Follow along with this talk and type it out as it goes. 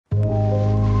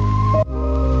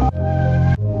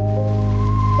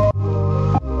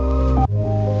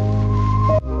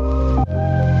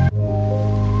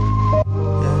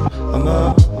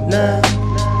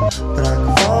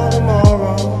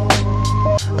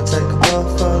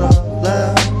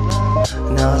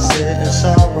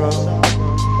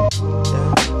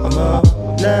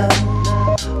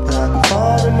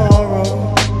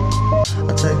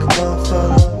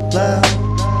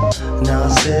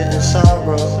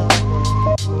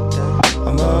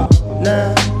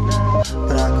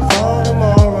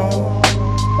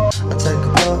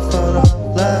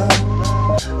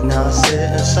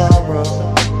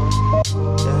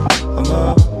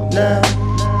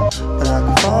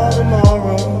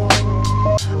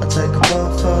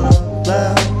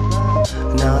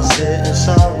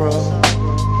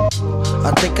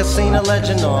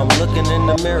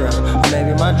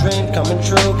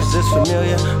cause it's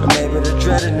familiar. Or maybe the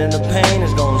dreading and the pain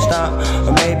is gonna stop.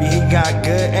 Or maybe he got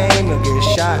good aim, he'll get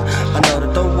shot. I know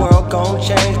that the world gon'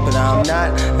 change, but I'm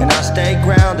not. And I stay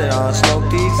grounded, I smoke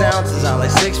these ounces. I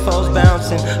like 6-4s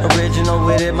bouncing, original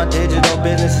with it. My digital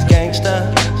business is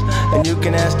gangsta, and you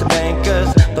can ask the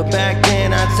bankers. But back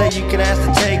then I'd say you can ask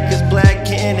the takers. Black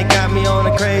kid, it got me on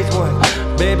a crazy one.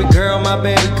 Baby girl, my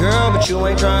baby girl, but you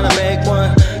ain't trying to make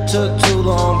one. Took too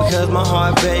long because my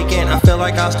heart vacant. I feel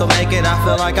like I'll still make it, I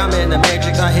feel like I'm in the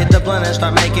matrix. I hit the blunt and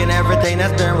start making everything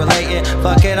that's been related.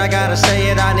 Fuck it, I gotta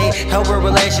say it, I need help with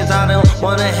relations I don't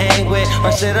wanna hang with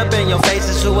or sit up in your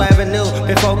faces. Whoever knew,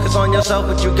 been focused on yourself,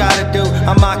 what you gotta do.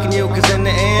 I'm mocking you, cause in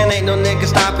the end ain't no nigga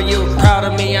stopping you. Proud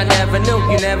of me, I never knew.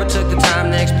 You never took the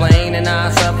time to explain, and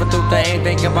I suffer through things,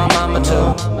 think about mama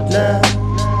too.